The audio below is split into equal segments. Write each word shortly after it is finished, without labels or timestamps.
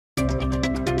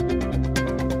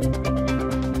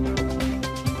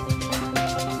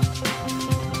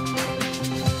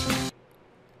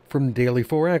From Daily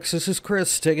Forex, this is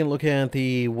Chris taking a look at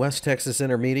the West Texas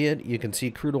Intermediate. You can see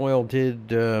crude oil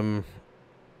did, it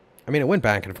went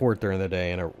back and forth during the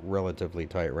day in a relatively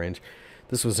tight range.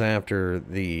 This was after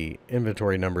the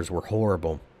inventory numbers were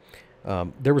horrible.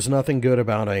 There was nothing good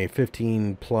about a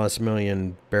 15-plus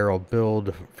million barrel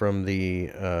build from the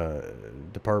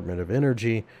Department of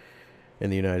Energy in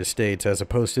the United States, as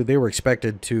opposed to they were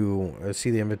expected to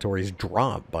see the inventories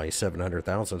drop by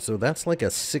 700,000. So that's like a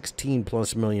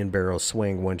 16-plus million barrel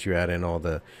swing once you add in all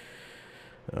the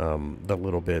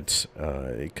little bits,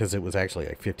 because it was actually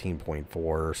like 15.4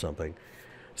 or something.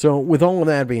 So with all of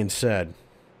that being said,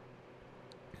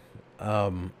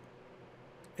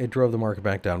 it drove the market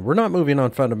back down. We're not moving on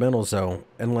fundamentals, though,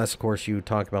 unless, of course, you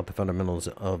talk about the fundamentals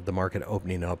of the market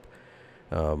opening up,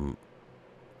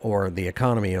 or the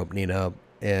economy opening up,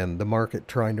 and the market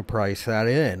trying to price that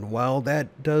in. While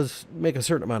that does make a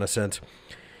certain amount of sense,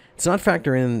 it's not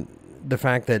factor in the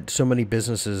fact that so many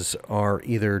businesses are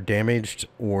either damaged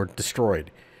or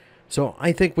destroyed. So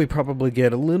I think we probably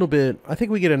get a little bit, I think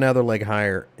we get another leg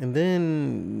higher, and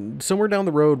then somewhere down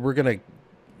the road, we're going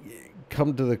to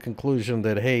come to the conclusion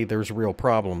that, hey, there's real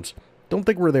problems. Don't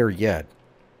think we're there yet.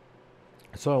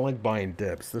 So I like buying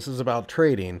dips. This is about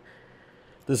trading.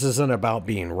 This isn't about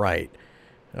being right.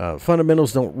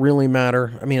 Fundamentals don't really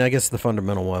matter. I mean, I guess the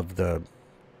fundamental of the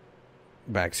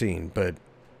vaccine, but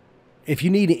if you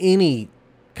need any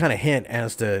kind of hint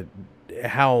as to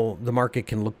how the market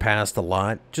can look past a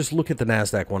lot, just look at the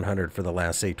NASDAQ 100 for the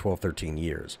last, say, 12, 13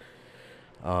 years.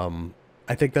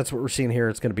 I think that's what we're seeing here.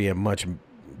 It's going to be a much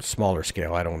smaller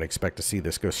scale. I don't expect to see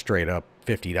this go straight up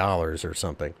 $50 or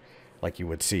something like you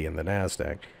would see in the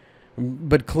NASDAQ.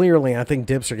 But clearly, I think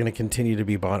dips are going to continue to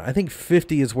be bought. I think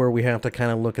 50 is where we have to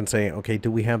kind of look and say, okay, do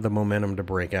we have the momentum to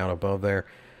break out above there?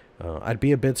 I'd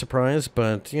be a bit surprised,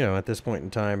 but, at this point in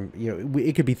time,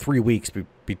 it could be 3 weeks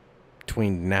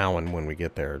between now and when we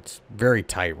get there. It's very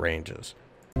tight ranges.